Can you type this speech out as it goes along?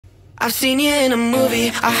I've seen you in a movie,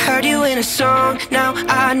 I heard you in a song. Now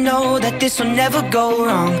I know that this will never go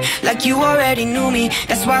wrong. Like you already knew me,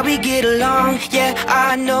 that's why we get along. Yeah,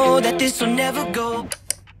 I know that this will never go.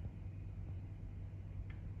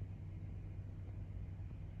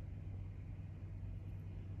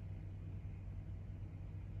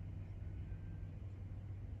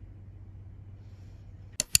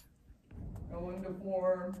 Going to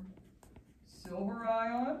form silver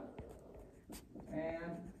ion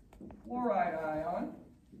and fluoride ion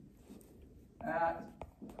at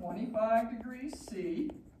 25 degrees C.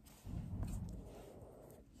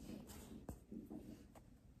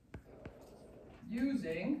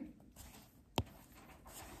 Using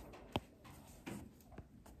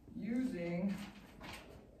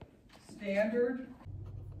standard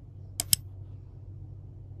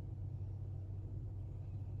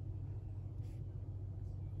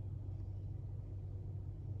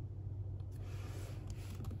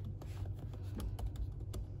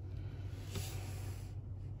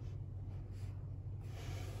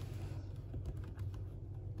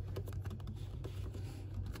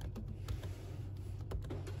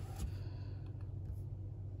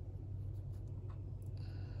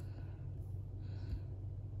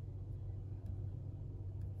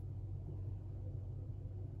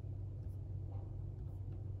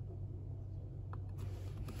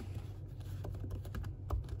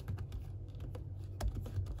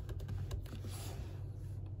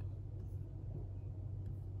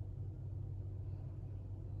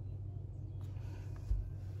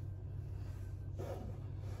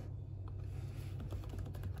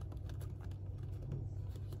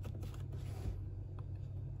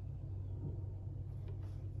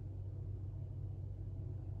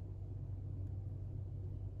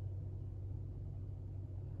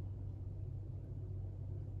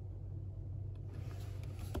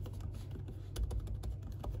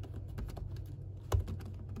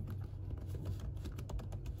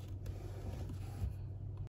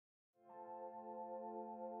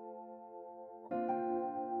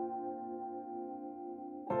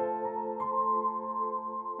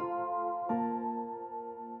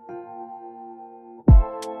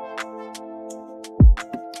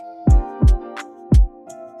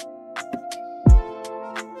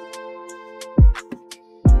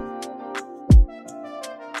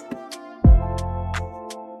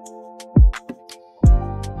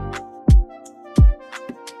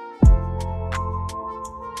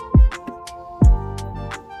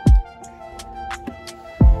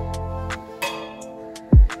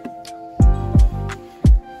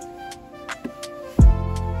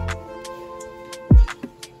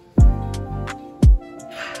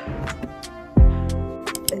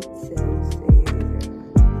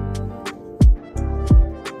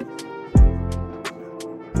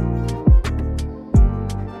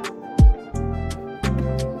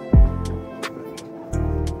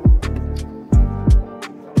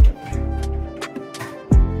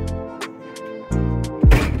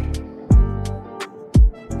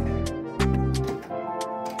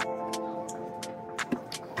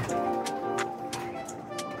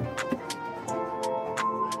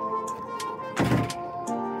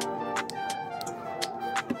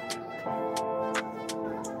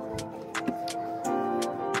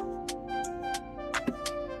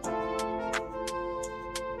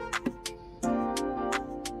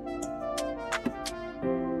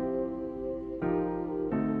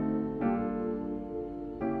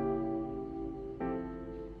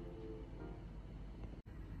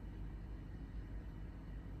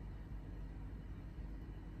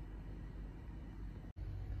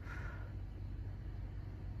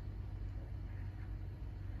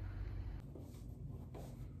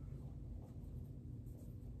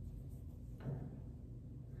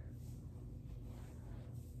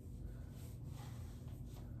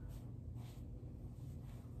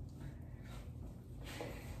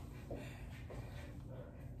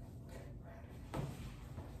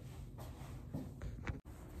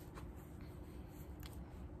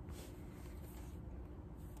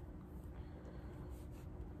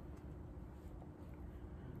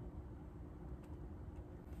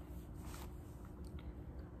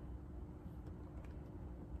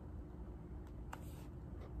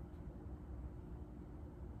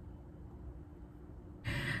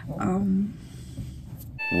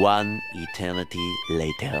One eternity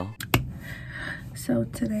later. So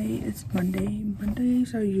today is Monday.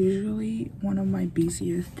 Mondays are usually one of my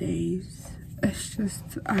busiest days. It's just,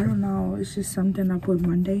 I don't know, it's just something up with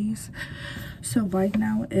Mondays. So right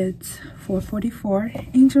now it's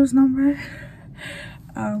 4:44, Angel's number.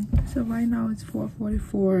 So right now it's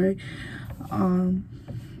 4:44.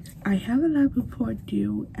 I have a lab report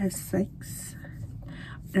due at 6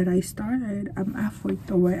 that I started. I'm halfway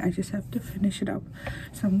through it. I just have to finish it up.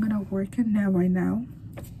 So I'm gonna work in there right now.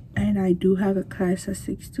 And I do have a class at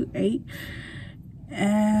 6 to 8.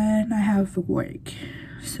 And I have work.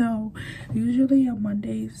 So usually on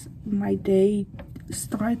Mondays, my day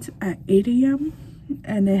starts at 8 a.m.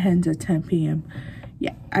 and it ends at 10 p.m.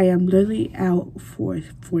 Yeah, I am literally out for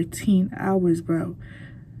 14 hours, bro.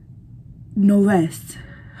 No rest.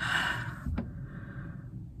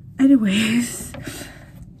 Anyways,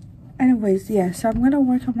 yeah, so I'm gonna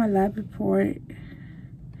work on my lab report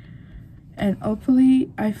and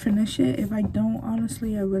hopefully I finish it. If I don't,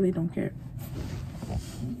 honestly, I really don't care.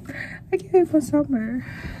 I can't wait for summer.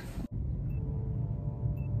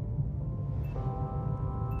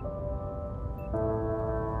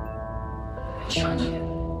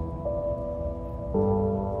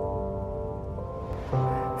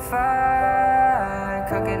 Fire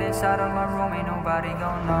cooking inside of my room, ain't nobody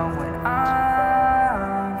gon' know what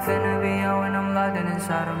I'm finna be on when I'm locked in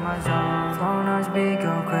inside of my zone. Phone on speed,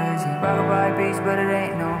 go crazy. Rock by beats, but it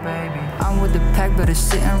ain't no baby. I'm with the pack, better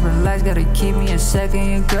sit and relax. Gotta keep me a second,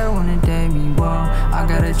 your girl wanna date me. Whoa, I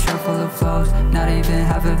got a truck full of flows, not even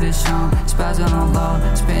half of it shown. Spaz on the low,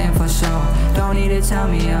 spitting for show. Don't need to tell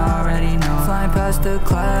me, I already know. Flying past the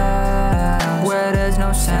clouds, where there's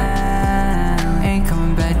no sound. Ain't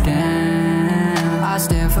coming back down, I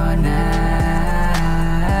stand for now.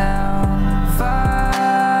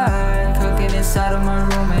 Fire cooking inside of my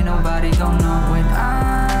room, ain't nobody gon' know what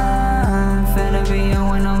I'm finna be on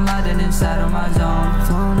when I'm locked in inside of my zone.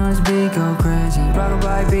 Phone on speed, go crazy. Rock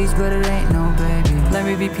by beats, but it ain't no baby. Let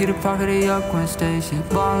me be Peter Parker, the York station.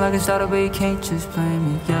 Ballin' like a starter, but you can't just play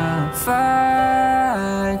me, yeah.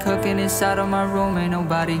 Fire cooking inside of my room, ain't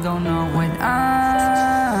nobody gon' know what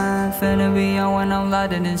I'm finna be on when I'm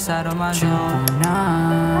locked in inside of my zone.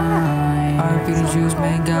 RP the juice,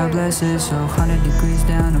 man, God bless it. So 100 degrees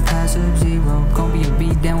down, a passive zero. Gon' be a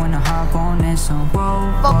beat down when I hop on that song.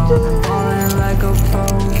 Whoa, whoa, ballin' like a pro.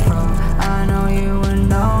 I know you would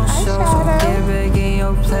know, so get back in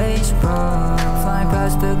your place, bro. Flying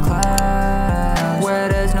past the clouds, where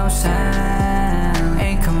there's no sound.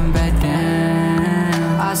 Ain't coming back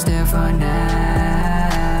down, I stand for now.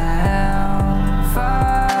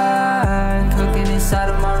 Fire cooking inside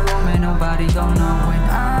of my room, ain't nobody gon' know when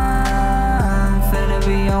I'm finna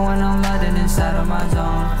be on when I'm locked in inside of my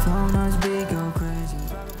zone. Phone on speed, go crazy.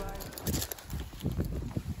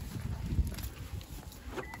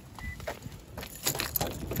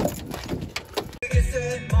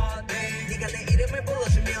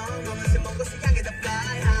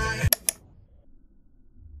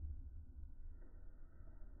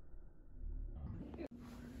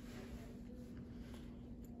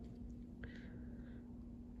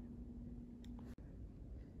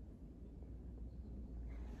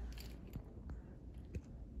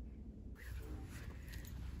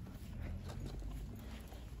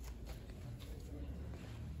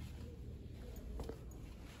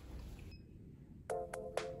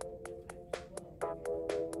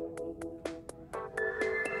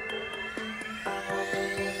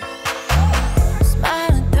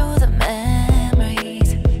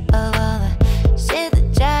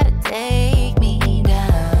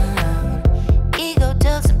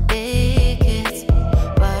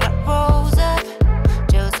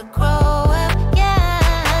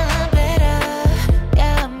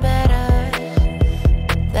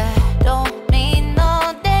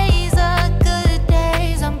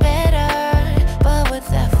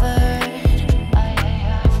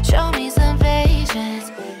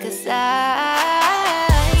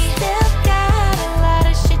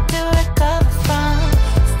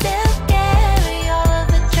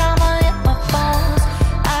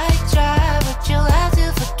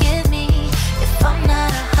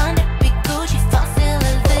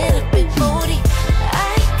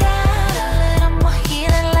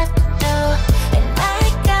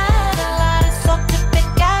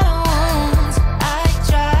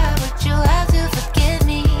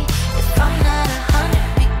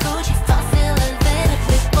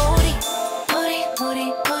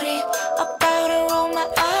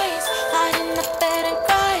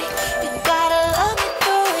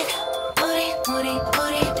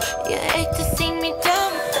 You hate to see me